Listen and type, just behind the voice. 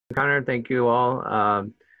Connor, thank you all,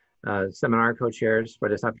 seminar co-chairs, for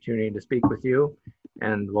this opportunity to speak with you.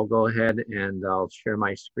 And we'll go ahead and I'll share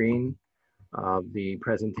my screen of the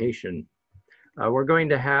presentation. We're going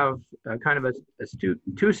to have kind of a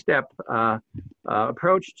two-step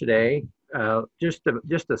approach today. Just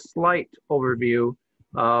a slight overview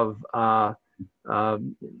of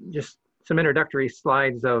just some introductory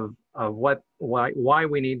slides of why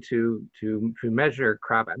we need to measure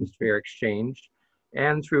crop atmosphere exchange,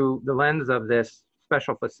 and through the lens of this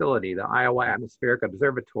special facility, the Iowa Atmospheric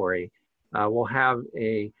Observatory, we'll have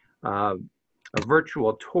a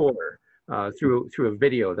virtual tour through a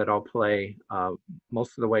video that I'll play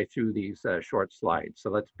most of the way through these short slides. So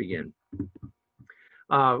let's begin.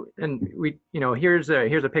 And we, here's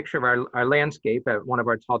a picture of our landscape at one of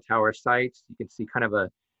our tall tower sites. You can see kind of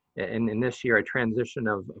in this year, a transition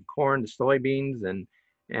of corn to soybeans, and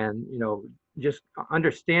just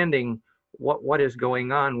understanding what is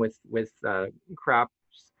going on with crops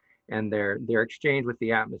and their exchange with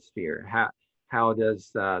the atmosphere. How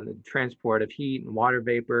does the transport of heat and water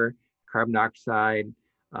vapor, carbon dioxide,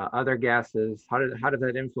 other gases, how does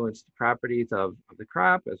that influence the properties of the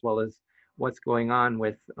crop, as well as what's going on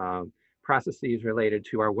with processes related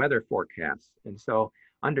to our weather forecasts. And so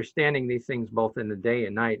understanding these things both in the day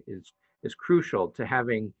and night is crucial to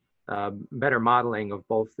having better modeling of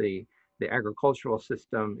both the agricultural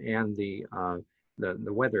system and the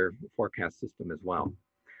weather forecast system as well.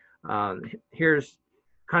 Here's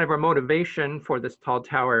kind of our motivation for this tall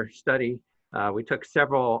tower study. We took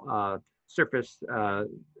several surface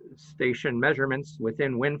station measurements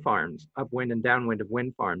within wind farms, upwind and downwind of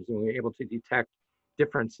wind farms, and we were able to detect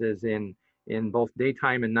differences in both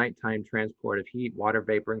daytime and nighttime transport of heat, water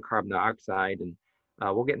vapor, and carbon dioxide. And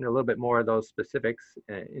we'll get into a little bit more of those specifics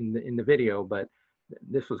in the video, but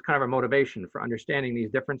this was kind of our motivation for understanding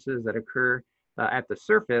these differences that occur at the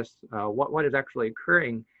surface, what is actually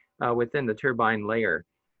occurring within the turbine layer.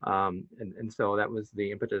 And so that was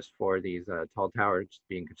the impetus for these tall towers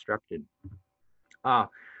being constructed.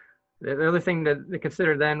 The other thing to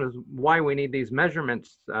consider then was why we need these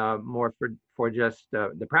measurements more for just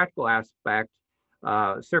the practical aspect.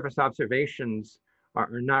 Surface observations are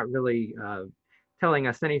not really telling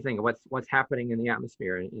us anything of what's happening in the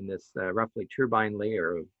atmosphere in this roughly turbine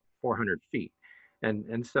layer of 400 feet.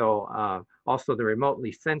 And so also the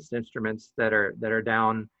remotely sensed instruments that are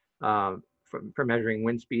down for measuring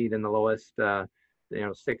wind speed in the lowest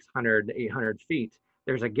 600 800 feet,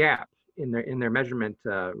 there's a gap in their measurement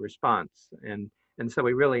response, and so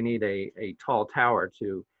we really need a tall tower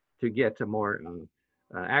to get a more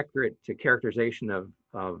accurate characterization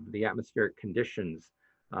of the atmospheric conditions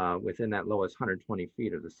within that lowest 120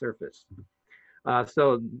 feet of the surface.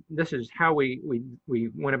 So this is how we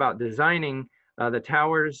went about designing the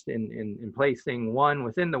towers in placing one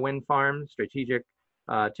within the wind farm, strategic,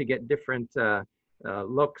 to get different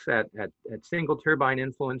looks at single turbine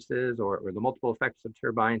influences or the multiple effects of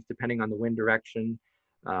turbines depending on the wind direction.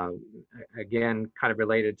 Again, kind of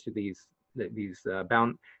related to these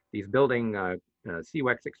building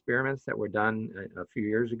CWEX experiments that were done a few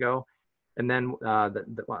years ago. And then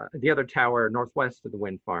the other tower northwest of the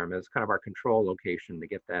wind farm is kind of our control location to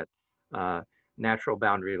get that natural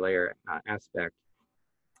boundary layer aspect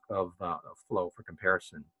of flow for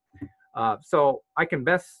comparison. So I can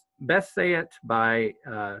best say it by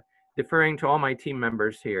deferring to all my team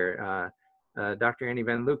members here, Dr. Andy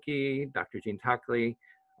Van Lukey, Dr. Gene Tockley,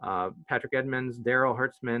 Patrick Edmonds, Daryl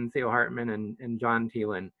Hertzman, Theo Hartman, and John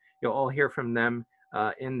Thielen. You'll all hear from them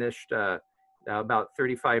in this about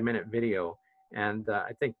 35-minute video. And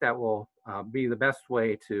I think that will be the best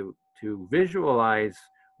way to visualize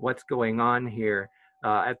what's going on here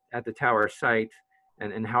at the tower site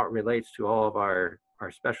and how it relates to all of our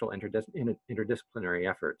special interdisciplinary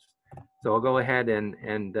efforts. So I'll go ahead and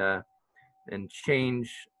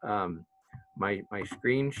change my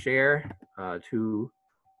screen share to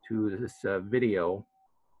this video.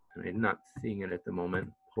 I'm not seeing it at the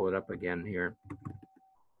moment. Pull it up again here.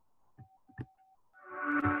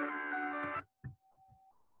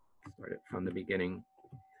 Start it from the beginning.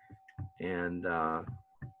 And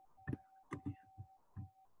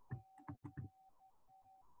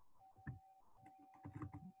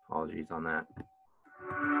apologies on that.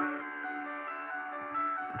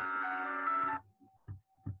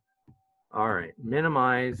 All right,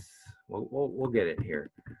 minimize. We'll get it here.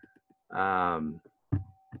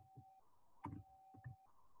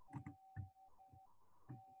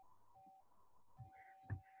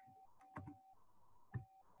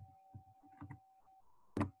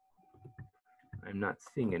 I'm not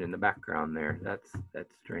seeing it in the background there. That's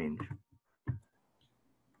strange.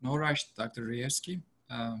 No rush, Dr. Rajewski.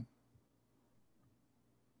 Um,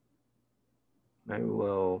 I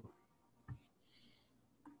will.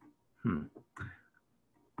 Let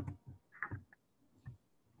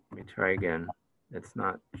me try again. It's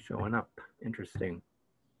not showing up. Interesting.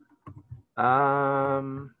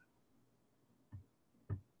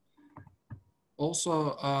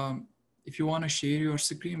 Also, if you want to share your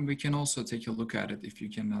screen, we can also take a look at it if you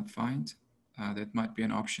cannot find. That might be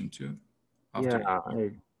an option too. Yeah,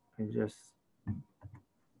 I just.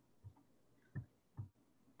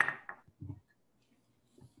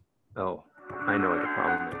 Oh, I know what the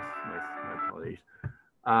problem is. My apologies.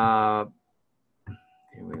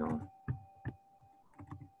 Here we go.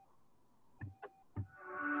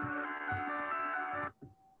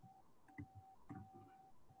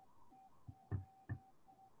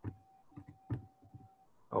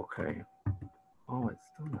 Okay. Oh, it's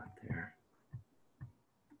still not there.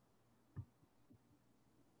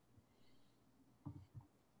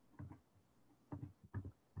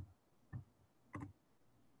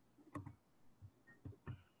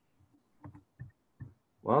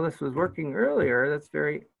 Well, this was working earlier. That's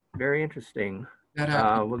very, very interesting.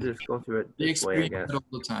 We'll just go through it this way, I guess. All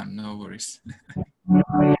the time, no worries.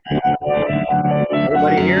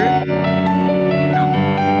 Everybody hear it?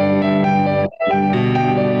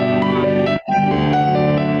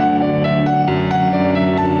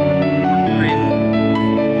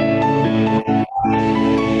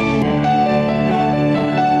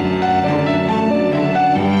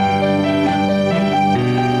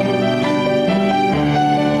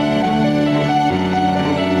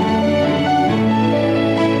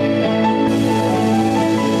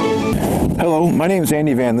 My name is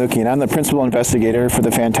Andy Van Lukey, and I'm the principal investigator for the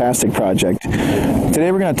Fantastic Project.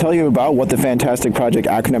 Today we're going to tell you about what the Fantastic Project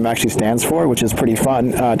acronym actually stands for, which is pretty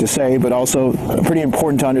fun to say, but also pretty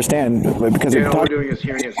important to understand because it talks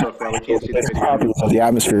about the properties of the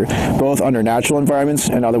atmosphere, both under natural environments,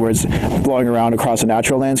 in other words, blowing around across a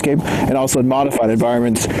natural landscape, and also in modified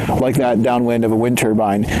environments like that downwind of a wind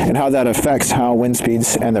turbine, and how that affects how wind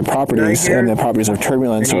speeds and their properties and the properties of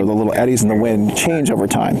turbulence or the little eddies in the wind change over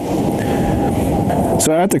time.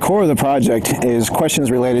 So at the core of the project is questions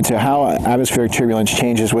related to how atmospheric turbulence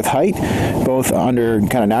changes with height, both under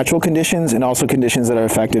kind of natural conditions and also conditions that are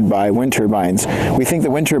affected by wind turbines. We think the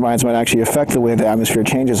wind turbines might actually affect the way the atmosphere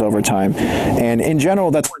changes over time. And in general,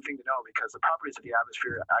 that's one thing to know because the properties of the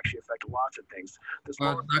atmosphere actually affect lots of things.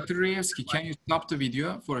 Dr. Rajewski, can you stop the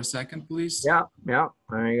video for a second, please? Yeah,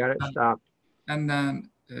 I got it stopped. And then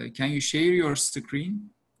can you share your screen?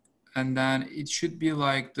 And then it should be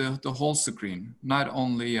like the whole screen, not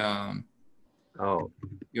only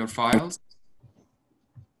your files.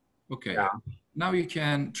 Okay. Yeah. Now you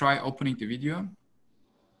can try opening the video.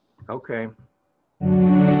 Okay.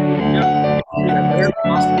 Yep.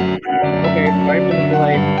 Okay, right for the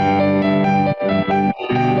delay.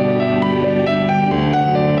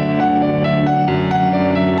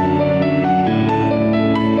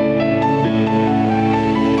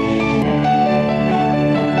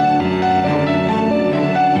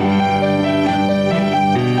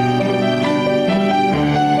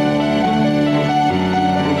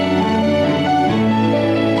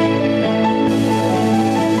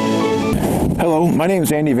 My name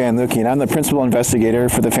is Andy Van Lukey, and I'm the principal investigator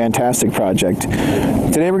for the Fantastic Project.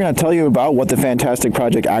 Today we're going to tell you about what the Fantastic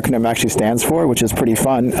Project acronym actually stands for, which is pretty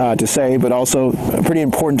fun to say, but also pretty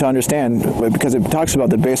important to understand because it talks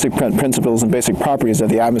about the basic principles and basic properties of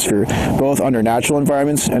the atmosphere, both under natural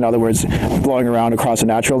environments, in other words, blowing around across a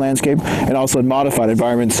natural landscape, and also in modified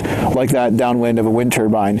environments like that downwind of a wind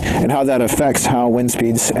turbine, and how that affects how wind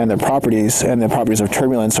speeds and the properties of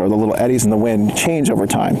turbulence or the little eddies in the wind change over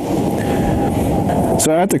time.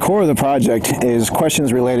 So at the core of the project is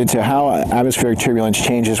questions related to how atmospheric turbulence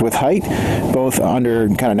changes with height, both under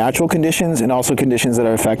kind of natural conditions and also conditions that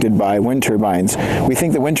are affected by wind turbines. We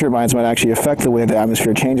think the wind turbines might actually affect the way the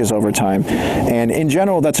atmosphere changes over time. And in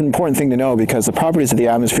general, that's an important thing to know because the properties of the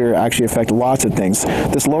atmosphere actually affect lots of things.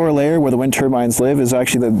 This lower layer where the wind turbines live is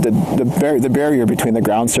actually the barrier between the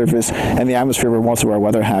ground surface and the atmosphere where most of our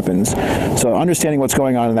weather happens. So understanding what's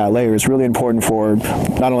going on in that layer is really important for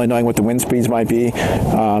not only knowing what the wind speeds might be,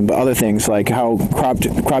 but other things like how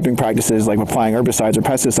cropping practices like applying herbicides or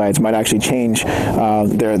pesticides might actually change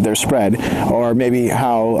their spread, or maybe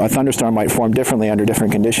how a thunderstorm might form differently under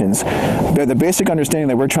different conditions. The basic understanding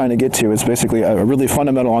that we're trying to get to is basically a really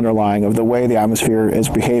fundamental underlying of the way the atmosphere is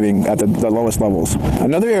behaving at the lowest levels.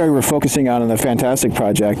 Another area we're focusing on in the Fantastic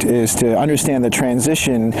Project is to understand the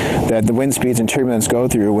transition that the wind speeds and turbulence go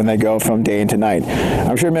through when they go from day into night.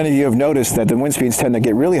 I'm sure many of you have noticed that the wind speeds tend to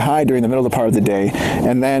get really high during the middle of the part of the day,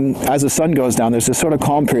 and then as the sun goes down, there's this sort of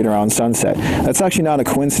calm period around sunset. That's actually not a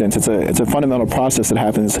coincidence. It's a fundamental process that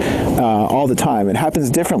happens all the time. It happens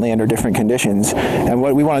differently under different conditions, and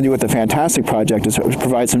what we want to do with the Fantastic Project is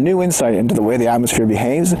provide some new insight into the way the atmosphere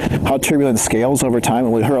behaves, how turbulence scales over time,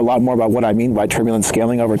 and we'll hear a lot more about what I mean by turbulence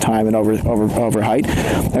scaling over time and over height,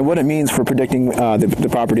 and what it means for predicting the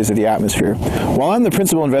properties of the atmosphere. While I'm the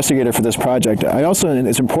principal investigator for this project,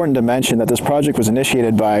 it's important to mention that this project was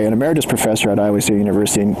initiated by an emeritus professor at Iowa State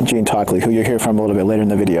University, Gene Tockley, who you'll hear from a little bit later in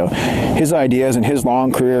the video. His ideas and his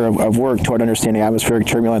long career of work toward understanding atmospheric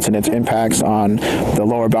turbulence and its impacts on the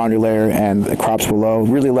lower boundary layer and the crops below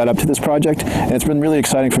really led up to this project, and it's been really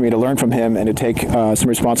exciting for me to learn from him and to take some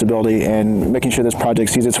responsibility in making sure this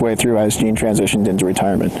project sees its way through as Gene transitioned into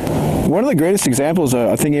retirement. One of the greatest examples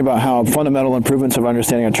of thinking about how fundamental improvements of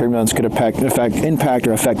understanding of turbulence could impact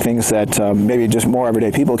or affect things that maybe just more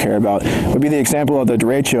everyday people care about would be the example of the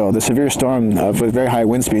derecho, the severe storm with very high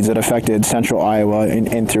wind speeds that affected central Iowa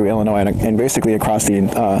and through Illinois and basically across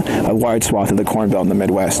a wide swath of the Corn Belt in the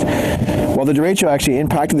Midwest. While the derecho actually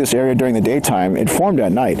impacted this area during the daytime, it formed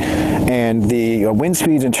at night, and the wind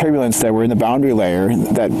speeds and turbulence that were in the boundary layer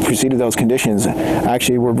that preceded those conditions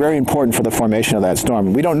actually were very important for the formation of that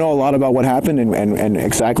storm. We don't know a lot about what happened and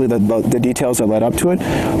exactly the details that led up to it,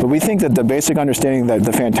 but we think that the basic understanding that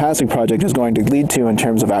the Fantastic Project is going to lead to in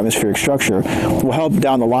terms of atmospheric structure will help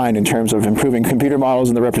down the line in terms of improving computer models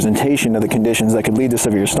and the representation of the conditions that could lead to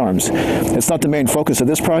severe storms. It's not the main focus of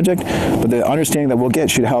this project, but the understanding that we'll get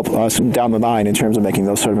should help us down the line in terms of making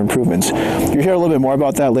those sort of improvements. You'll hear a little bit more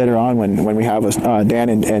about that later on when we have Dan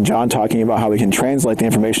and John talking about how we can translate the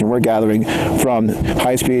information we're gathering from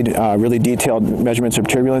high-speed, really detailed measurements of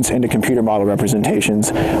turbulence into computer model representations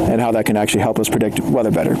and how that can actually help us predict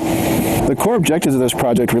weather better. The core objectives of this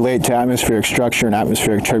project relate to atmospheric structure and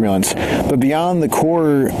atmospheric turbulence, but beyond the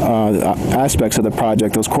core aspects of the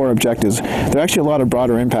project, those core objectives, there are actually a lot of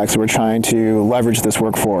broader impacts that we're trying to leverage this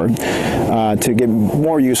work for to give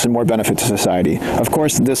more use and more benefit to society. Of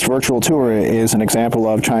course, this virtual tour is an example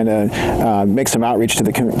of trying to make some outreach to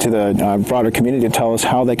the broader community to tell us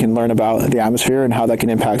how they can learn about the atmosphere and how that can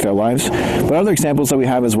impact their lives. But other examples that we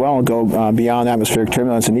have as well go beyond atmospheric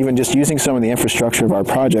turbulence and even just using some of the infrastructure of our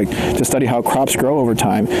project to study how crops grow over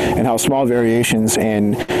time and how small variations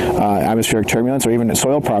in atmospheric turbulence or even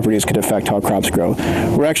soil properties could affect how crops grow.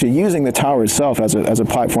 We're actually using the tower itself as a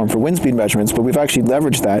platform for wind speed measurements, but we've actually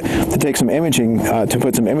leveraged that to take some imaging, to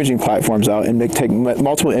put some imaging platforms out and take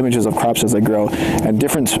multiple images of crops as they grow and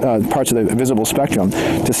different parts of the visible spectrum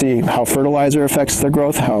to see how fertilizer affects their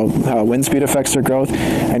growth, how wind speed affects their growth,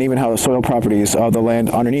 and even how the soil properties of the land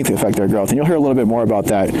underneath affect their growth. And you'll hear a little bit more about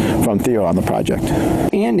that from Theo on the project.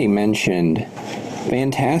 Andy mentioned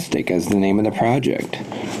Fantastic as the name of the project.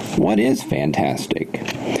 What is Fantastic?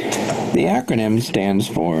 The acronym stands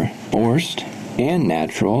for Forced and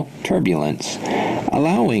Natural Turbulence,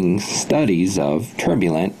 allowing studies of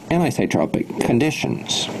turbulent and isotropic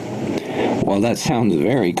conditions. Well, that sounds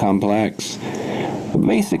very complex.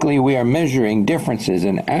 Basically, we are measuring differences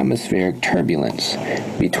in atmospheric turbulence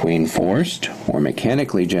between forced or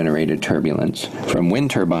mechanically generated turbulence from wind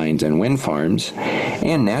turbines and wind farms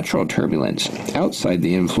and natural turbulence outside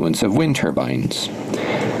the influence of wind turbines.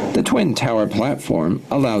 The Twin Tower platform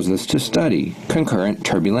allows us to study concurrent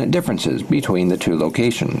turbulent differences between the two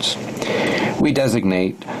locations. We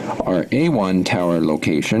designate our A1 tower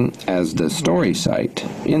location as the story site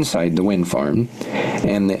inside the wind farm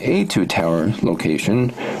and the A2 tower location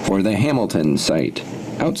for the Hamilton site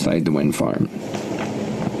outside the wind farm.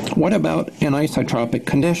 What about anisotropic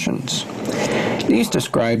conditions? These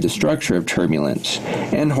describe the structure of turbulence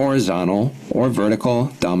and horizontal or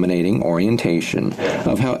vertical dominating orientation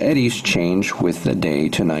of how eddies change with the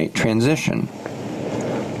day-to-night transition.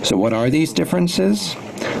 So what are these differences?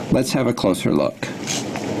 Let's have a closer look.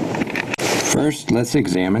 First, let's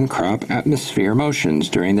examine crop atmosphere motions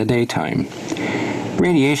during the daytime.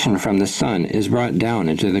 Radiation from the sun is brought down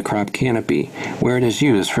into the crop canopy, where it is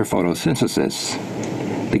used for photosynthesis.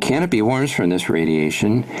 The canopy warms from this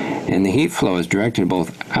radiation, and the heat flow is directed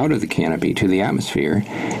both out of the canopy to the atmosphere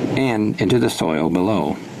and into the soil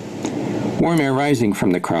below. Warm air rising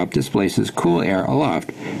from the crop displaces cool air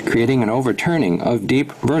aloft, creating an overturning of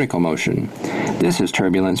deep vertical motion. This is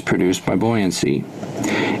turbulence produced by buoyancy.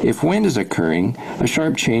 If wind is occurring, a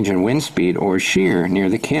sharp change in wind speed or shear near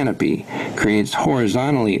the canopy creates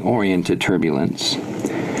horizontally oriented turbulence.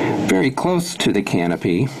 Very close to the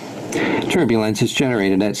canopy, turbulence is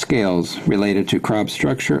generated at scales related to crop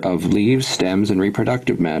structure of leaves, stems, and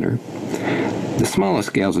reproductive matter. The smallest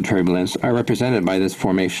scales of turbulence are represented by this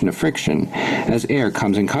formation of friction as air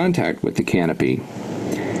comes in contact with the canopy.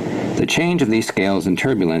 The change of these scales in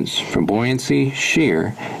turbulence from buoyancy,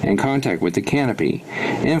 shear, and contact with the canopy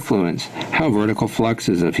influence how vertical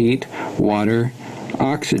fluxes of heat, water,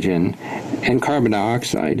 oxygen, and carbon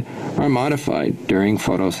dioxide are modified during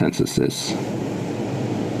photosynthesis.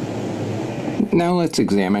 Now let's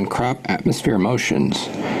examine crop atmosphere motions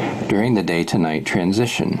during the day-to-night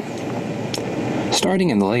transition. Starting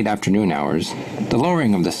in the late afternoon hours, the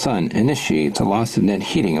lowering of the sun initiates a loss of net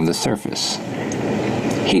heating of the surface.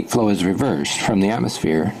 Heat flow is reversed from the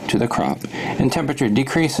atmosphere to the crop, and temperature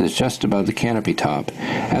decreases just above the canopy top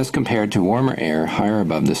as compared to warmer air higher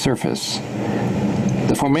above the surface.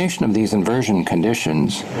 The formation of these inversion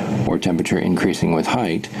conditions, or temperature increasing with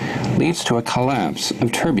height, leads to a collapse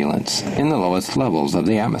of turbulence in the lowest levels of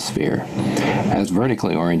the atmosphere, as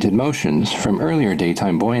vertically oriented motions from earlier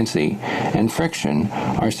daytime buoyancy and friction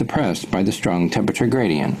are suppressed by the strong temperature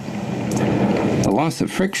gradient. The loss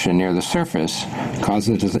of friction near the surface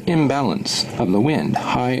causes an imbalance of the wind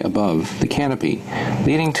high above the canopy,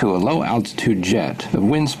 leading to a low-altitude jet of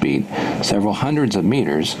wind speed several hundreds of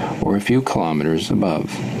meters or a few kilometers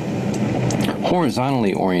above.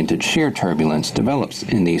 Horizontally oriented shear turbulence develops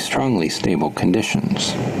in these strongly stable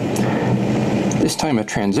conditions. This time of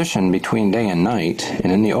transition between day and night,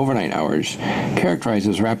 and in the overnight hours,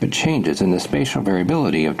 characterizes rapid changes in the spatial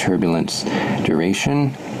variability of turbulence,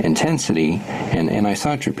 duration, intensity, and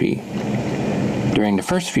anisotropy. During the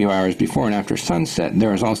first few hours before and after sunset,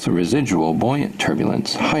 there is also residual buoyant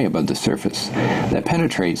turbulence high above the surface that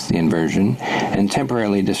penetrates the inversion and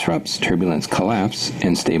temporarily disrupts turbulence collapse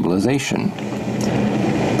and stabilization.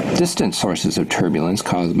 Distant sources of turbulence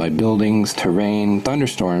caused by buildings, terrain,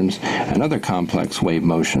 thunderstorms, and other complex wave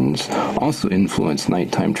motions also influence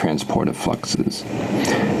nighttime transport of fluxes.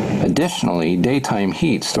 Additionally, daytime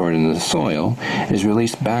heat stored in the soil is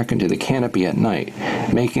released back into the canopy at night,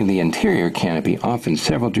 making the interior canopy often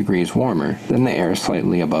several degrees warmer than the air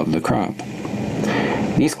slightly above the crop.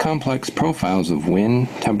 These complex profiles of wind,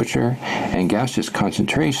 temperature, and gaseous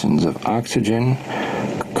concentrations of oxygen,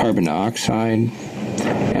 carbon dioxide,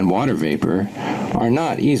 and water vapor are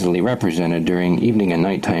not easily represented during evening and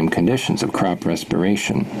nighttime conditions of crop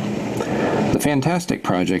respiration. The Fantastic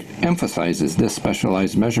Project emphasizes this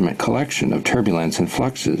specialized measurement collection of turbulence and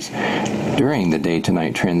fluxes during the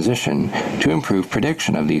day-to-night transition to improve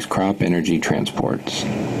prediction of these crop energy transports.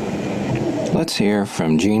 Let's hear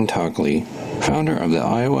from Gene Tockley, founder of the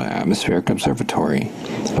Iowa Atmospheric Observatory,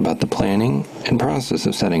 about the planning and process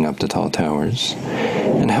of setting up the tall towers,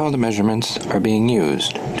 and how the measurements are being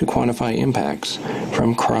used to quantify impacts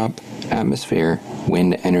from crop, atmosphere,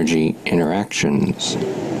 wind energy interactions.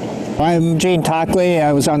 I'm Gene Tockley.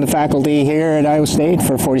 I was on the faculty here at Iowa State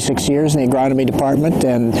for 46 years in the agronomy department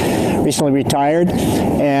and recently retired.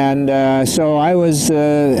 And so I was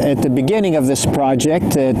at the beginning of this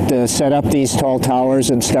project that set up these tall towers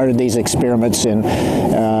and started these experiments in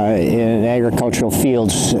agricultural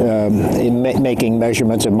fields, making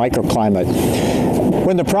measurements of microclimate.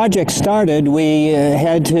 When the project started, we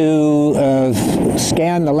had to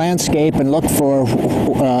scan the landscape and look for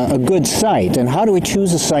a good site. And how do we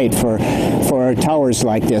choose a site for towers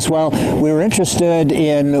like this? Well, we were interested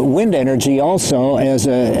in wind energy also as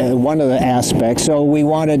one of the aspects. So we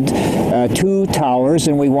wanted two towers,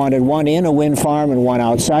 and we wanted one in a wind farm and one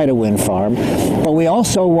outside a wind farm. But we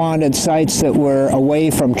also wanted sites that were away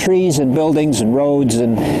from trees and buildings and roads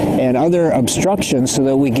and other obstructions so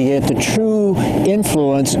that we could get the true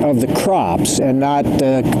influence of the crops and not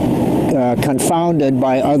confounded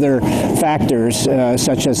by other factors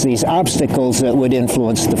such as these obstacles that would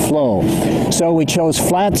influence the flow. So we chose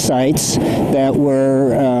flat sites that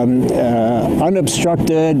were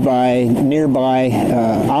unobstructed by nearby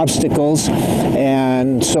obstacles,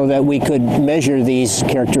 and so that we could measure these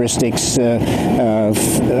characteristics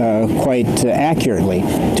quite accurately.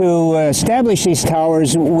 To establish these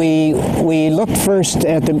towers, we looked first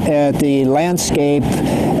at the landscape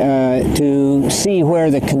to see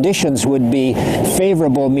where the conditions would be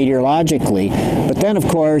favorable meteorologically. But then, of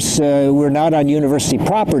course, we're not on university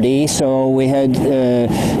property, so we had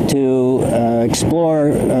to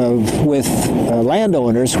explore with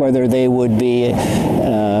landowners whether they would be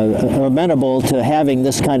amenable to having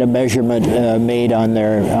this kind of measurement made on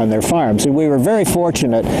their farms. And we were very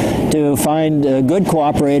fortunate to find good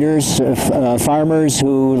cooperators, farmers,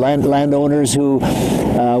 landowners who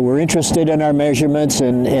were interested in our measurements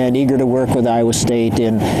and eager to work with Iowa State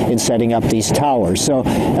in setting up these towers. So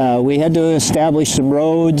we had to establish some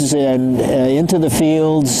roads and into the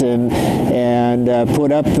fields and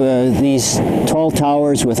put up these tall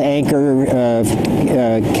towers with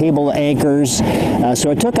cable anchors.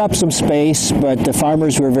 So it took up some space, but the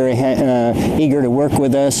farmers were very eager to work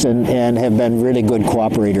with us and have been really good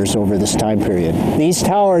cooperators over this time period. These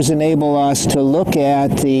towers enable us to look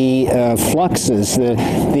at the fluxes,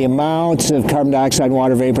 the amounts of carbon dioxide and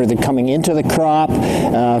water vapor that are coming into the crop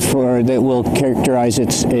that will characterize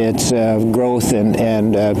its growth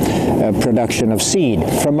and production of seed.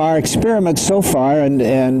 From our experiments so far,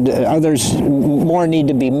 and others more need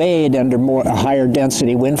to be made under higher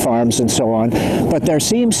density wind farms and so on, but there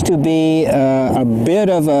seems to be a bit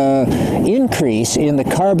of an increase in the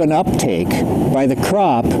carbon uptake by the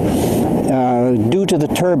crop due to the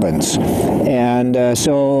turbines. And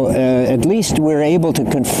so at least we're able to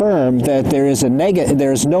confirm that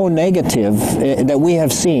there's no negative that we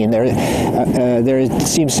have seen. There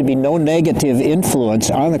seems to be no negative influence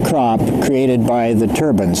on the crop created by the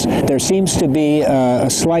turbines. There seems to be a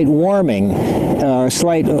slight warming,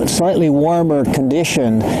 slightly warmer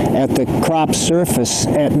condition at the crop surface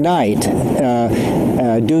at night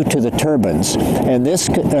due to the turbines. And this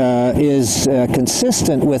is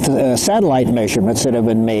consistent with satellite measurements that have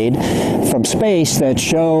been made from space that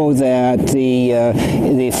show that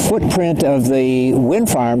the footprint of the wind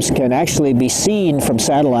farms can actually be seen from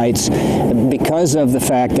satellites because of the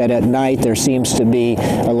fact that at night there seems to be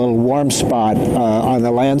a little warm spot on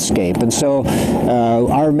the landscape. And so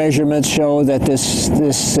our measurements show that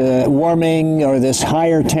this warming or this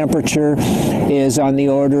higher temperature is on the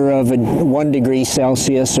order of 1 degree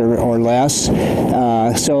Celsius or less.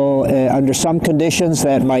 So under some conditions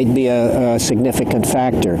that might be a significant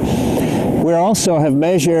factor. We also have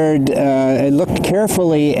measured and looked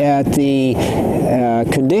carefully at the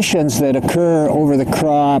conditions that occur over the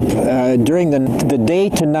crop during the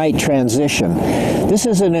day-to-night transition. This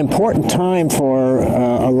is an important time for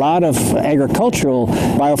a lot of agricultural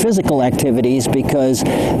biophysical activities because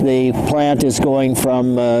the plant is going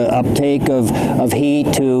from uptake of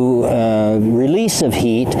heat to release of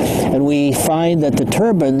heat, and we find that the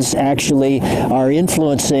turbines actually are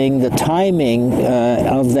influencing the timing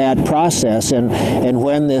of that process and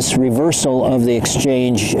when this reversal of the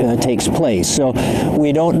exchange takes place. So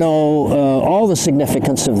we don't know all the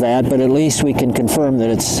significance of that, but at least we can confirm that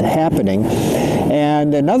it's happening.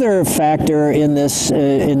 And another factor in this,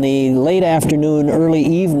 in the late afternoon, early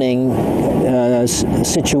evening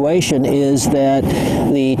situation is that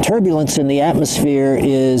the turbulence in the atmosphere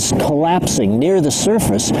is collapsing near the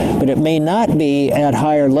surface, but it may not be at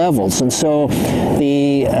higher levels. And so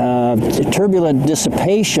the turbulent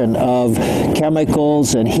dissipation of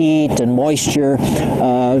chemicals and heat and moisture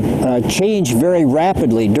change very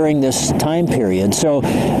rapidly during this time period. So,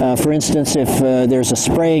 for instance, if there's a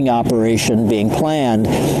spraying operation being planned,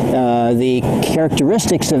 the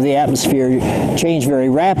characteristics of the atmosphere change very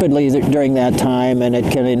rapidly during that time, and it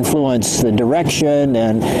can influence the direction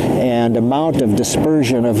and amount of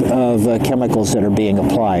dispersion of chemicals that are being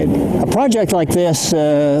applied. A project like this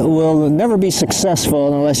will never be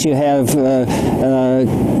successful unless you have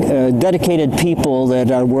dedicated people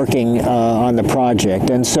that are working on the project.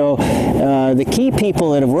 And so the key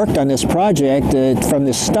people that have worked on this project from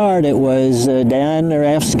the start, it was Dan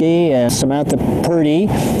Rajewski and Samantha Purdy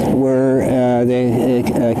were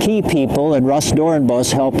the key people, and Russ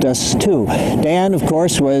Doornbos helped us too. Dan, of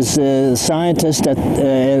course, was a scientist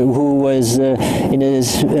who was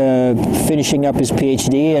finishing up his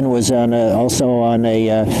PhD and was also on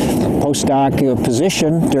a postdoc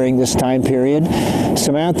position during this time period.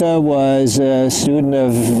 Samantha was a student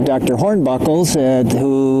of Dr. Hornbuckle's,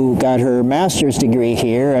 who got her master's degree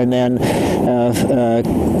here and then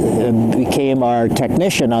became our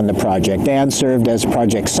technician on the project. Dan served as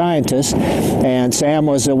project scientist, and Sam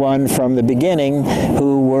was the one from the beginning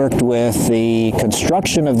who worked with the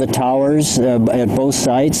construction of the towers at both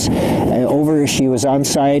sites. She was on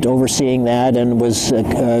site overseeing that and was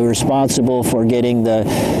responsible for getting the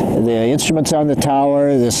instruments on the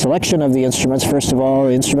tower, the selection of the instruments, first of all,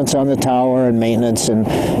 instruments on the tower, and maintenance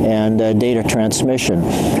and data transmission.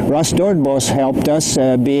 Russ Doornbos helped us,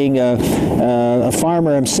 being a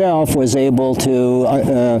farmer himself, was able to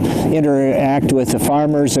interact with the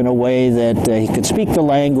farmers in a way that he could speak the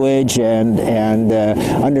language and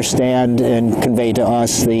understand and convey to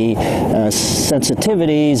us the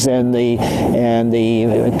sensitivities and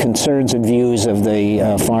the concerns and views of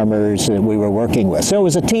the farmers that we were working with. So it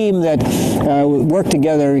was a team that worked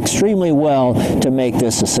together extremely well to make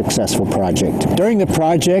this a successful project. During the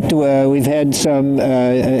project, we've had some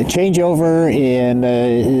changeover in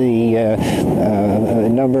the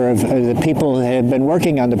number of the people that have been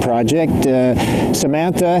working on the project.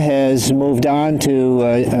 Samantha has moved on to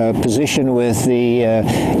a position with the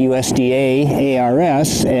USDA today,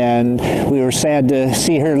 ARS, and we were sad to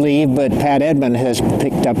see her leave, but Pat Edmond has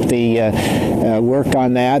picked up the work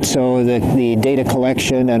on that, so the data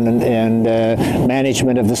collection and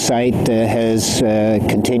management of the site has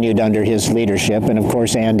continued under his leadership, and of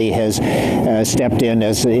course Andy has stepped in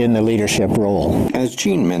the leadership role. As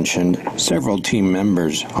Gene mentioned, several team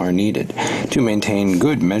members are needed to maintain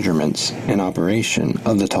good measurements and operation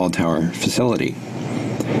of the Tall Tower facility.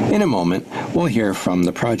 In a moment, we'll hear from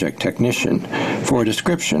the project technician for a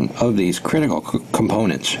description of these critical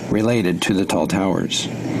components related to the tall towers.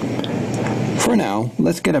 For now,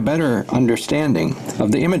 let's get a better understanding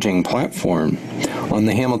of the imaging platform on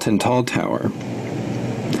the Hamilton Tall Tower.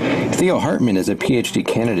 Theo Hartman is a PhD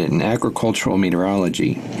candidate in agricultural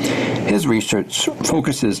meteorology. His research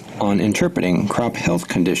focuses on interpreting crop health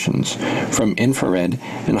conditions from infrared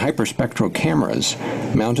and hyperspectral cameras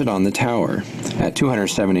mounted on the tower at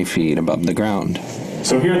 270 feet above the ground.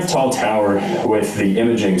 So here at the Tall Tower with the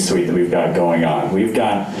imaging suite that we've got going on, we've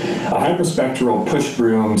got a hyperspectral push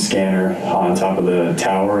broom scanner on top of the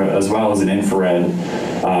tower, as well as an infrared,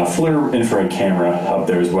 FLIR infrared camera up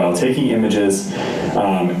there as well, taking images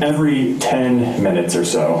every 10 minutes or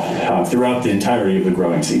so throughout the entirety of the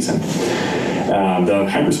growing season. The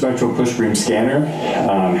hyperspectral push broom scanner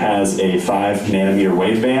has a 5 nanometer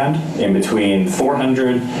waveband in between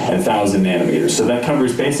 400 and 1,000 nanometers. So that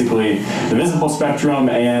covers basically the visible spectrum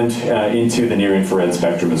and into the near infrared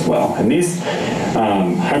spectrum as well. And these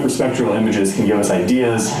hyperspectral images can give us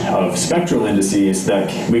ideas of spectral indices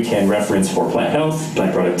that we can reference for plant health,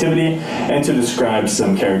 plant productivity, and to describe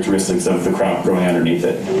some characteristics of the crop growing underneath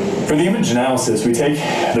it. For the image analysis, we take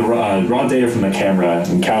the raw data from the camera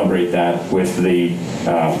and calibrate that with the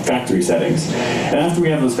factory settings. And after we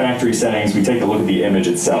have those factory settings, we take a look at the image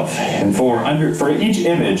itself. And for each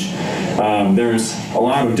image, there's a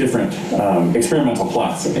lot of different experimental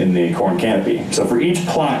plots in the corn canopy. So for each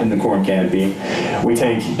plot in the corn canopy, we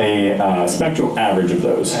take a spectral average of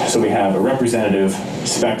those. So we have a representative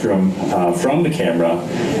spectrum from the camera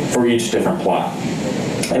for each different plot.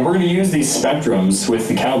 And we're going to use these spectrums with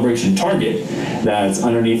the calibration target that's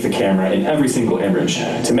underneath the camera in every single image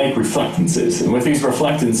to make reflectances. And with these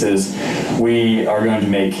reflectances, we are going to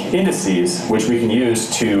make indices, which we can use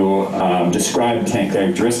to describe tank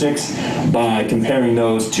characteristics by comparing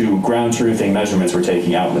those to ground truthing measurements we're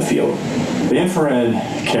taking out in the field. The infrared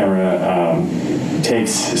camera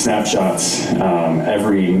takes snapshots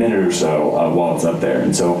every minute or so while it's up there.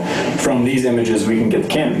 And so from these images, we can get the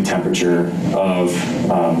canopy temperature of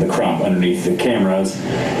the crop underneath the cameras.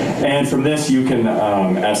 And from this, you can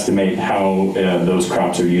estimate how those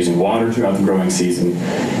crops are using water throughout the growing season,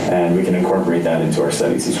 and we can incorporate that into our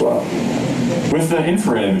studies as well. With the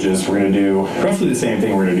infrared images, we're going to do roughly the same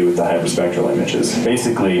thing we're going to do with the hyperspectral images.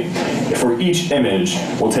 Basically, for each image,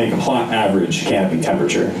 we'll take a plot average canopy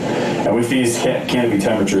temperature. And with these canopy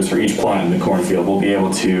temperatures for each plot in the cornfield, we'll be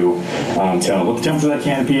able to tell what the temperature of that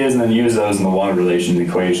canopy is and then use those in the water relation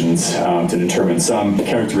equations to determine some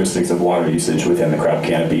characteristics of water usage within the crop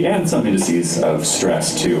canopy and some indices of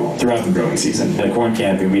stress, too, throughout the growing season. In the corn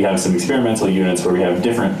canopy, we have some experimental units where we have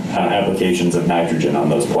different applications of nitrogen on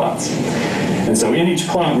those plots. And so in each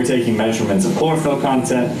plot, we're taking measurements of chlorophyll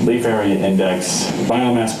content, leaf area index,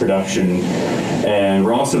 biomass production, and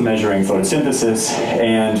we're also measuring photosynthesis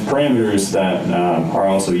and parameters that are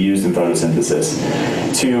also used in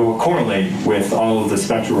photosynthesis to correlate with all of the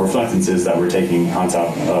spectral reflectances that we're taking on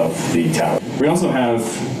top of the tower. We also have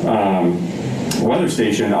weather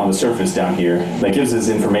station on the surface down here that gives us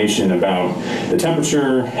information about the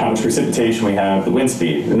temperature, how much precipitation we have, the wind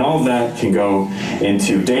speed, and all of that can go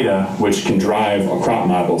into data which can drive our crop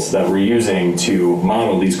models that we're using to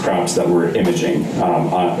model these crops that we're imaging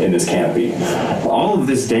in this canopy. All of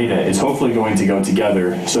this data is hopefully going to go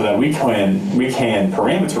together so that we can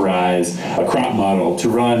parameterize a crop model to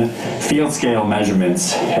run field scale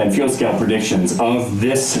measurements and field scale predictions of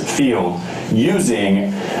this field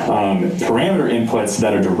using parameter inputs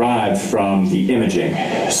that are derived from the imaging.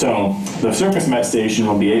 So the surface met station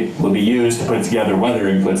will be used to put together weather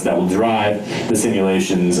inputs that will drive the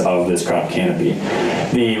simulations of this crop canopy.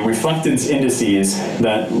 The reflectance indices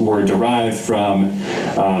that were derived from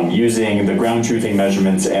using the ground truthing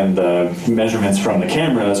measurements and the measurements from the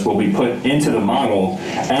cameras will be put into the model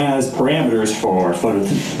as parameters for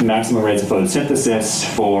maximum rates of photosynthesis,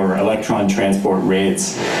 for electron transport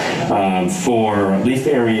rates, for leaf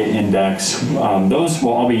area index. Those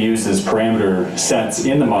will all be used as parameter sets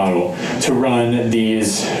in the model to run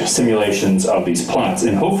these simulations of these plots.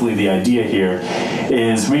 And hopefully the idea here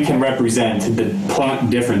is we can represent the plot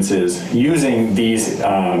differences using these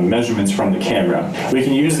measurements from the camera. We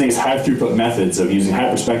can use these high throughput methods of using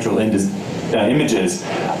hyperspectral images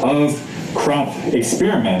of crop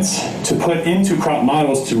experiments to put into crop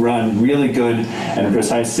models to run really good and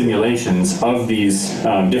precise simulations of these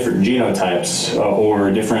different genotypes or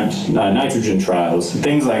different nitrogen trials,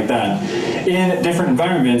 things like that, in different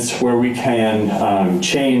environments where we can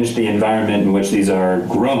change the environment in which these are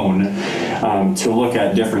grown to look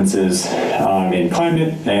at differences in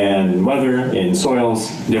climate and weather, in soils,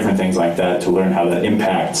 different things like that, to learn how that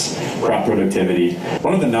impacts crop productivity.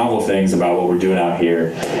 One of the novel things about what we're doing out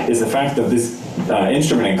here is the fact that this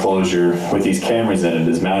instrument enclosure with these cameras in it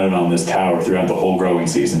is mounted on this tower throughout the whole growing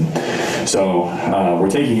season. So we're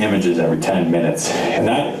taking images every 10 minutes, and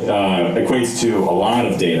that equates to a lot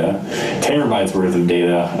of data, terabytes worth of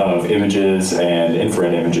data of images and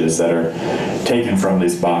infrared images that are taken from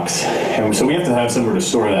this box. And so we have to have somewhere to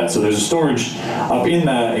store that. So there's a storage up in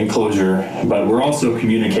that enclosure, but we're also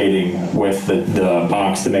communicating with the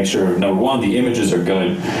box to make sure, number one, the images are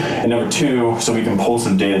good, and number two, so we can pull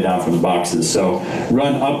some data down from the boxes. So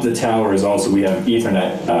run up the tower is also, we have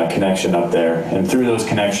Ethernet connection up there, and through those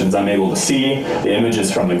connections I'm able to see the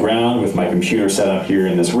images from the ground with my computer set up here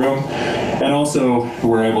in this room, and also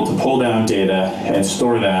we're able to pull down data and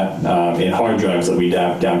store that in hard drives that we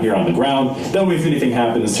have down here on the ground. That way if anything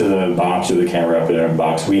happens to the box or the camera up there in the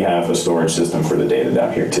box, we have a storage system for the data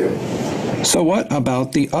down here too. So what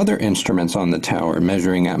about the other instruments on the tower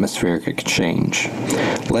measuring atmospheric exchange?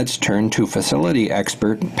 Let's turn to facility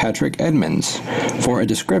expert Patrick Edmonds for a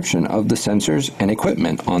description of the sensors and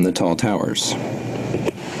equipment on the tall towers.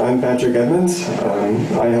 I'm Patrick Edmonds.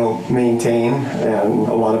 I help maintain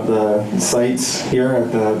a lot of the sites here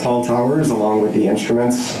at the tall towers along with the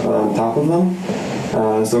instruments on top of them.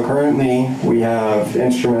 So currently we have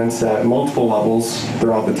instruments at multiple levels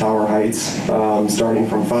throughout the tower heights, starting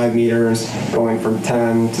from 5 meters, going from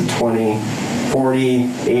 10 to 20, 40,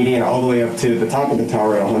 80, and all the way up to the top of the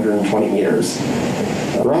tower at 120 meters.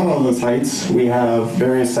 Around all those heights, we have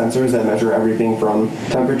various sensors that measure everything from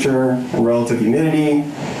temperature and relative humidity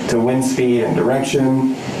to wind speed and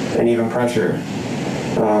direction and even pressure.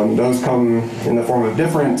 Those come in the form of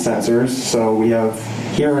different sensors. So we have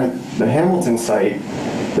here at the Hamilton site,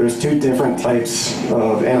 there's 2 different types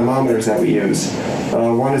of anemometers that we use.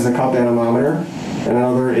 One is a cup anemometer, and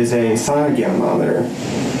another is a sonic anemometer.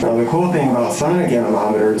 Now the cool thing about sonic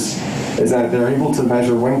anemometers is that they're able to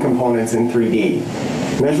measure wind components in 3D.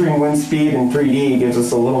 Measuring wind speed in 3D gives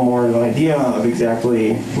us a little more of an idea of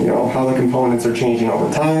exactly, how the components are changing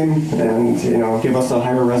over time, and give us a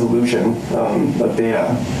higher resolution of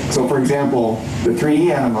data. So, for example, the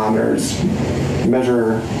 3D anemometers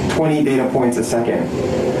measure 20 data points a second,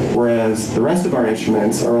 whereas the rest of our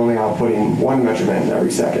instruments are only outputting 1 measurement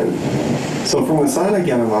every second. So, from the sonic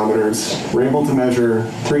anemometers, we're able to measure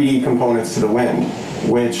 3D components to the wind,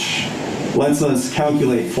 which lets us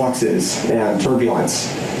calculate fluxes and turbulence.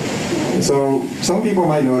 So some people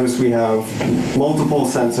might notice we have multiple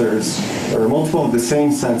sensors, or multiple of the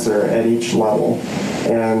same sensor at each level.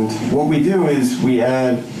 And what we do is we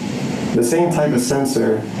add the same type of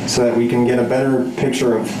sensor so that we can get a better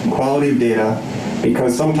picture of quality of data,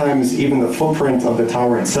 because sometimes even the footprint of the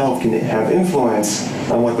tower itself can have influence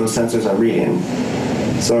on what those sensors are reading.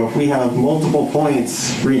 So if we have multiple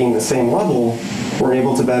points reading the same level, we're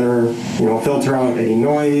able to better, filter out any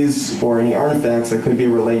noise or any artifacts that could be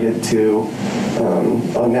related to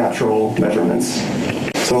unnatural measurements.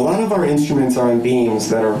 So a lot of our instruments are on beams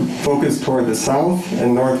that are focused toward the south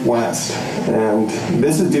and northwest, and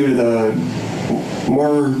this is due to the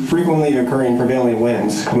more frequently occurring prevailing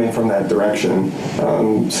winds coming from that direction.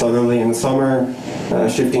 Southerly in the summer,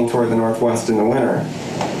 shifting toward the northwest in the winter.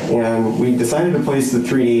 And we decided to place the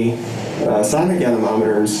 3D sonic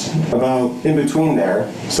anemometers about in between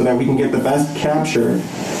there so that we can get the best capture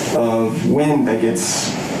of wind that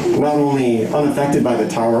gets not only unaffected by the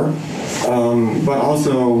tower, but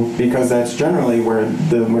also because that's generally where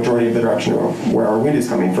the majority of the direction of where our wind is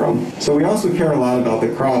coming from. So we also care a lot about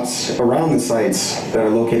the crops around the sites that are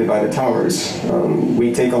located by the towers.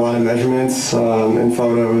 We take a lot of measurements and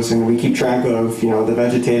photos, and we keep track of the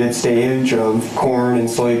vegetative stage of corn and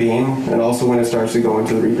soybean, and also when it starts to go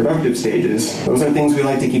into the reproductive stages. Those are things we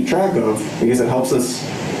like to keep track of because it helps us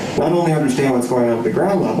not only understand what's going on at the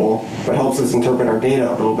ground level, but helps us interpret our data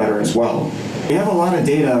a little better as well. We have a lot of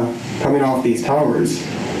data coming off these towers,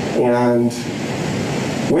 and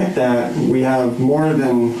with that, we have more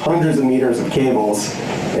than hundreds of meters of cables,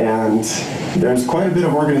 and there's quite a bit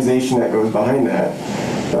of organization that goes behind that.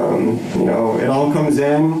 It all comes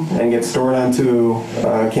in and gets stored onto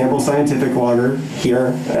Campbell Scientific Logger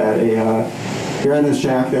here here in this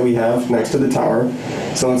shack that we have next to the tower.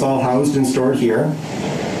 So it's all housed and stored here,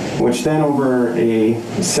 which then over a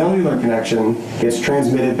cellular connection gets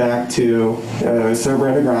transmitted back to a server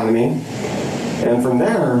at agronomy. And from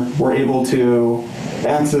there, we're able to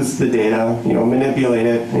access the data, manipulate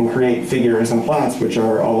it, and create figures and plots, which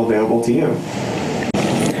are all available to you.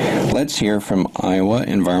 Let's hear from Iowa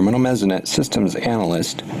Environmental Mesonet Systems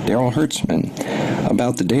Analyst Daryl Hertzman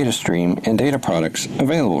about the data stream and data products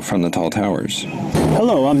available from the tall towers.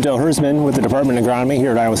 Hello, I'm Daryl Hertzman with the Department of Agronomy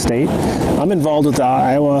here at Iowa State. I'm involved with the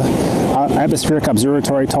Iowa Atmospheric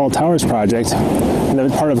Observatory Tall Towers project, and I'm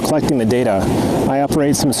part of collecting the data. I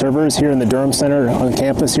operate some servers here in the Durham Center on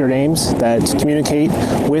campus here at Ames that communicate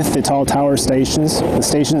with the tall tower stations. The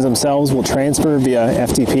stations themselves will transfer via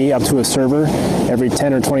FTP up to a server every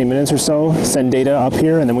 10 or 20 minutes or so, send data up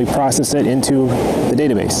here, and then we process it into the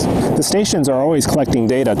database. The stations are always collecting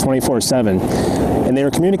data 24/7, and they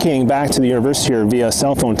are communicating back to the university here via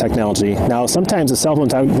cell phone technology. Now, sometimes the cell phone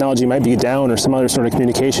technology might be down or some other sort of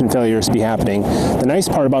communication failures be happening. The nice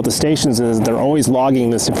part about the stations is they're always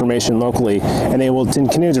logging this information locally, and they will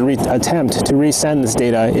continue to attempt to resend this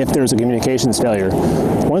data if there's a communications failure.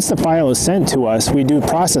 Once the file is sent to us, we do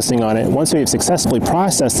processing on it. Once we have successfully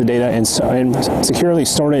processed the data and securely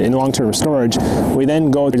stored it in long-term storage, we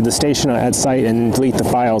then go to the station at site and delete the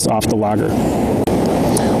files off the logger.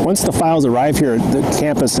 Once the files arrive here at the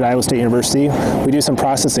campus at Iowa State University, we do some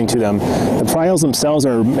processing to them. The files themselves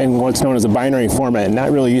are in what's known as a binary format,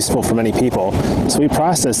 not really useful for many people. So we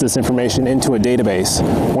process this information into a database.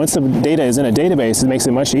 Once the data is in a database, it makes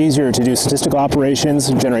it much easier to do statistical operations,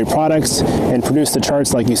 generate products, and produce the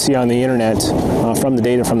charts like you see on the internet from the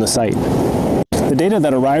data from the site. The data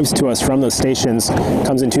that arrives to us from the stations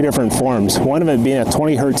comes in two different forms. One of it being a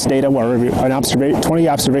 20 hertz data, where 20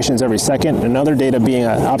 observations every second, another data being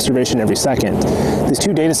an observation every second. These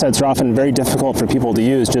two data sets are often very difficult for people to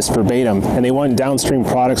use just verbatim, and they want downstream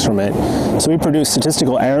products from it. So we produce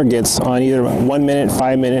statistical aggregates on either 1 minute,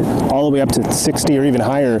 5 minute, all the way up to 60 or even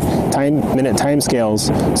higher minute time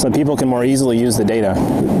scales, so that people can more easily use the data.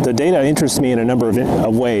 The data interests me in a number of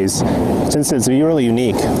ways, since it's really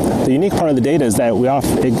unique. The unique part of the data is that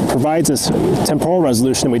it provides us temporal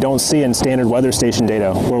resolution we don't see in standard weather station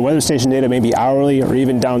data, where weather station data may be hourly or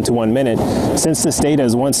even down to 1 minute. Since this data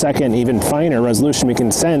is 1 second, even finer resolution, we can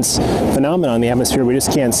sense phenomena in the atmosphere we just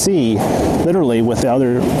can't see literally with the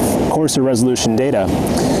other coarser resolution data.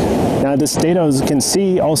 Now, this data can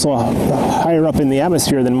see also higher up in the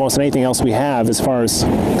atmosphere than most anything else we have as far as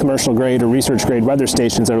commercial grade or research grade weather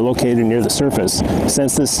stations that are located near the surface.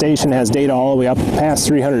 Since this station has data all the way up past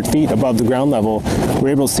 300 feet above the ground level, we're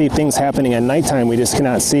able to see things happening at nighttime we just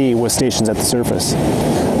cannot see with stations at the surface.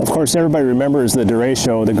 Of course, everybody remembers the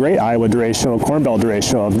derecho, the great Iowa derecho, Corn Belt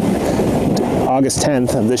derecho of August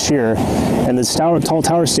 10th of this year, and the tall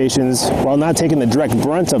tower stations, while not taking the direct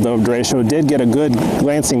brunt of the derecho, did get a good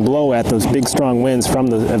glancing blow at those big strong winds from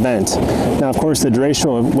the event. Now, of course, the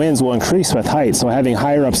derecho winds will increase with height, so having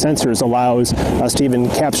higher up sensors allows us to even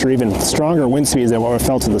capture even stronger wind speeds than what were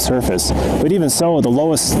felt to the surface. But even so, the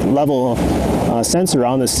lowest level sensor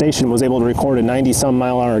on the station was able to record a 90-some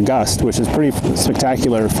mile-an-hour gust, which is pretty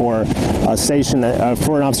spectacular for a station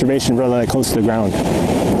for an observation really close to the ground.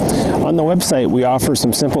 On the website, we offer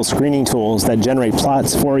some simple screening tools that generate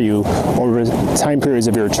plots for you over time periods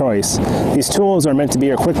of your choice. These tools are meant to be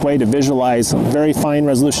a quick way to visualize very fine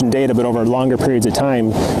resolution data, but over longer periods of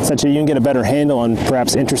time, such that you can get a better handle on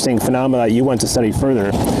perhaps interesting phenomena that you want to study further.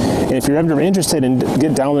 And if you're ever interested in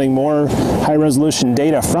downloading more high-resolution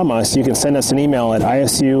data from us, you can send us an email at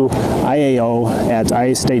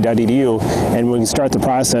isuiao@iastate.edu, and we can start the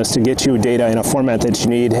process to get you data in a format that you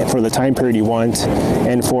need for the time period you want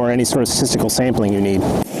and for any sort of statistical sampling you need.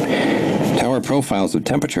 Tower profiles of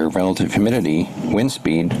temperature, relative humidity, wind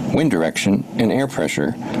speed, wind direction, and air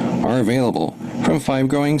pressure are available from 5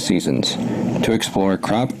 growing seasons to explore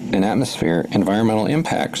crop and atmosphere environmental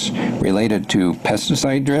impacts related to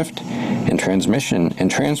pesticide drift and transmission and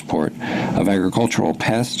transport of agricultural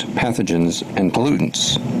pests, pathogens, and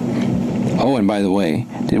pollutants. Oh, and by the way,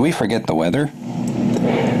 did we forget the weather?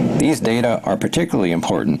 These data are particularly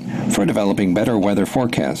important for developing better weather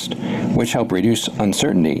forecasts, which help reduce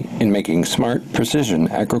uncertainty in making smart, precision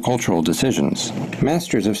agricultural decisions.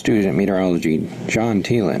 Masters of Student Meteorology John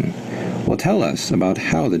Thielen will tell us about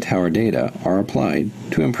how the tower data are applied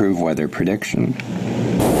to improve weather prediction.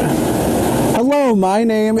 Hello, Hello, my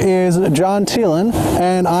name is John Thielen,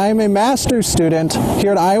 and I'm a master's student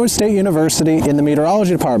here at Iowa State University in the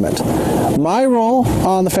meteorology department. My role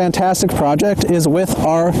on the Fantastic Project is with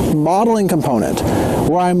our modeling component,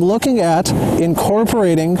 where I'm looking at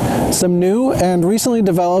incorporating some new and recently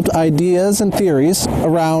developed ideas and theories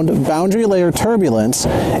around boundary layer turbulence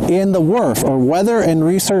in the WRF, or Weather and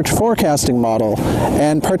Research Forecasting Model,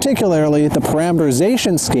 and particularly the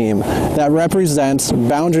parameterization scheme that represents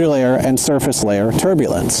boundary layer and surface layer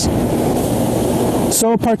turbulence.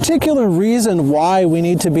 So a particular reason why we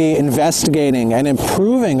need to be investigating and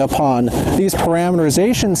improving upon these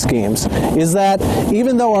parameterization schemes is that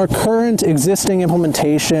even though our current existing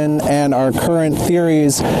implementation and our current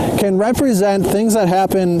theories can represent things that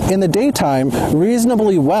happen in the daytime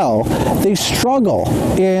reasonably well, they struggle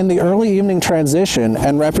in the early evening transition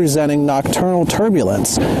and representing nocturnal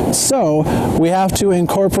turbulence. So we have to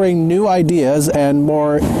incorporate new ideas and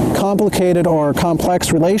more complicated or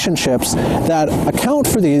complex relationships that account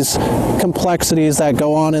for these complexities that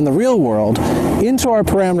go on in the real world into our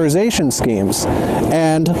parameterization schemes,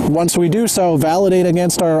 and once we do so, validate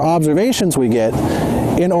against our observations we get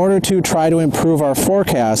in order to try to improve our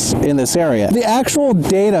forecasts in this area. The actual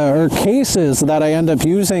data or cases that I end up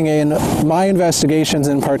using in my investigations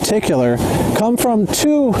in particular come from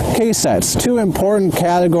two case sets, two important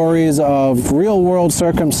categories of real-world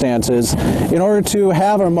circumstances in order to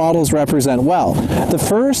have our models represent well. The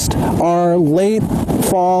first are late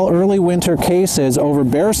fall, early winter cases over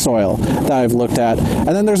bare soil that I've looked at, and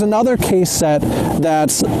then there's another case set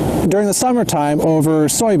that's during the summertime over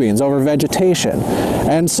soybeans, over vegetation.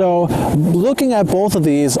 And so looking at both of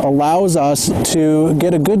these allows us to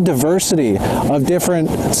get a good diversity of different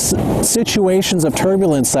situations of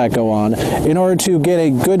turbulence that go on in order to get a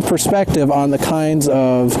good perspective on the kinds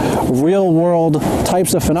of real-world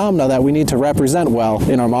types of phenomena that we need to represent well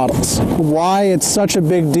in our models. Why it's such a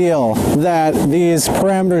big deal that these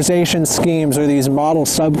parameterization schemes or these model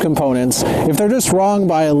subcomponents, if they're just wrong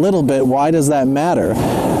by a little bit, why does that matter?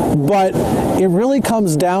 But it really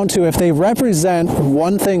comes down to if they represent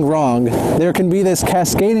one thing wrong, there can be this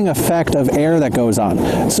cascading effect of error that goes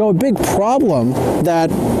on. So a big problem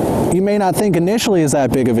that you may not think initially is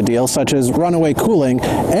that big of a deal, such as runaway cooling,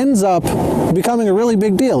 ends up becoming a really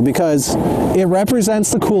big deal because it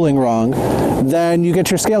represents the cooling wrong, then you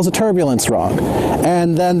get your scales of turbulence wrong,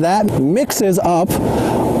 and then that mixes up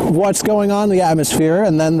what's going on in the atmosphere,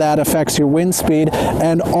 and then that affects your wind speed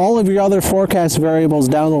and all of your other forecast variables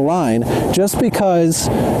down the line, just because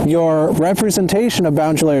your representation of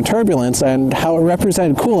boundary layer turbulence and how it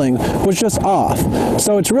represented cooling was just off.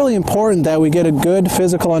 So it's really important that we get a good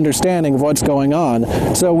physical understanding of what's going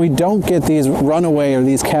on so we don't get these runaway or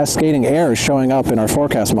these cascading errors showing up in our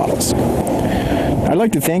forecast models. I'd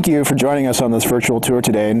like to thank you for joining us on this virtual tour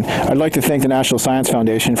today, and I'd like to thank the National Science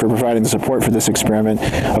Foundation for providing the support for this experiment.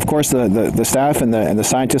 Of course, the staff and the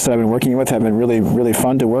scientists that I've been working with have been really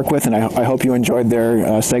fun to work with, and I hope you enjoyed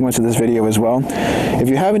their segments of this video as well. If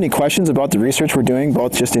you have any questions about the research we're doing,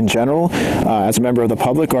 both just in general as a member of the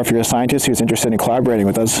public, or if you're a scientist who's interested in collaborating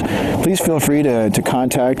with us, please feel free to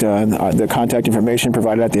contact the contact information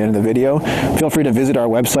provided at the end of the video. Feel free to visit our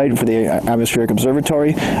website for the Atmospheric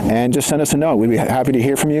Observatory and just send us a note. We'd be happy to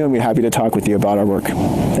hear from you, and we're happy to talk with you about our work.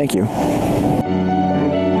 Thank you.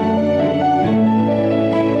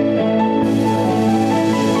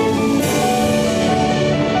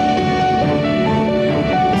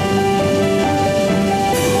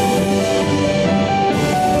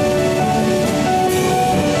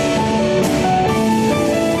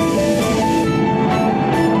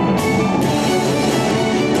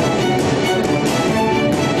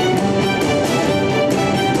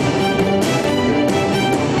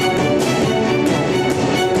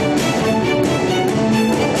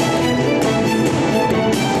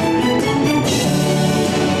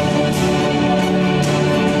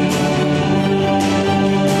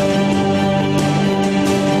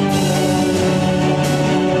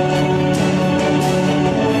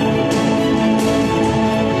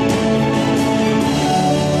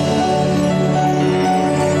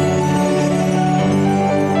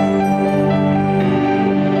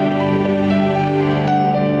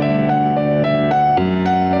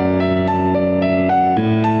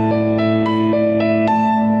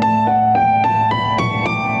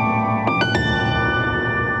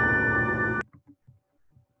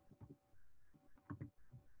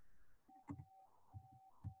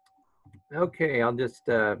 Okay, I'll just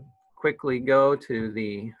quickly go to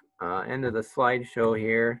the end of the slideshow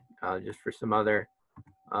here, just for some other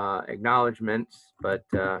acknowledgments. But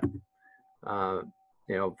you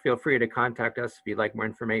know, feel free to contact us if you'd like more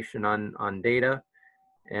information on data.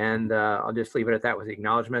 And I'll just leave it at that with the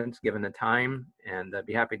acknowledgments given the time, and I'd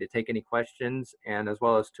be happy to take any questions, and as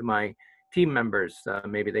well as to my team members,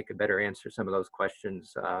 maybe they could better answer some of those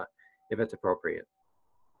questions if it's appropriate.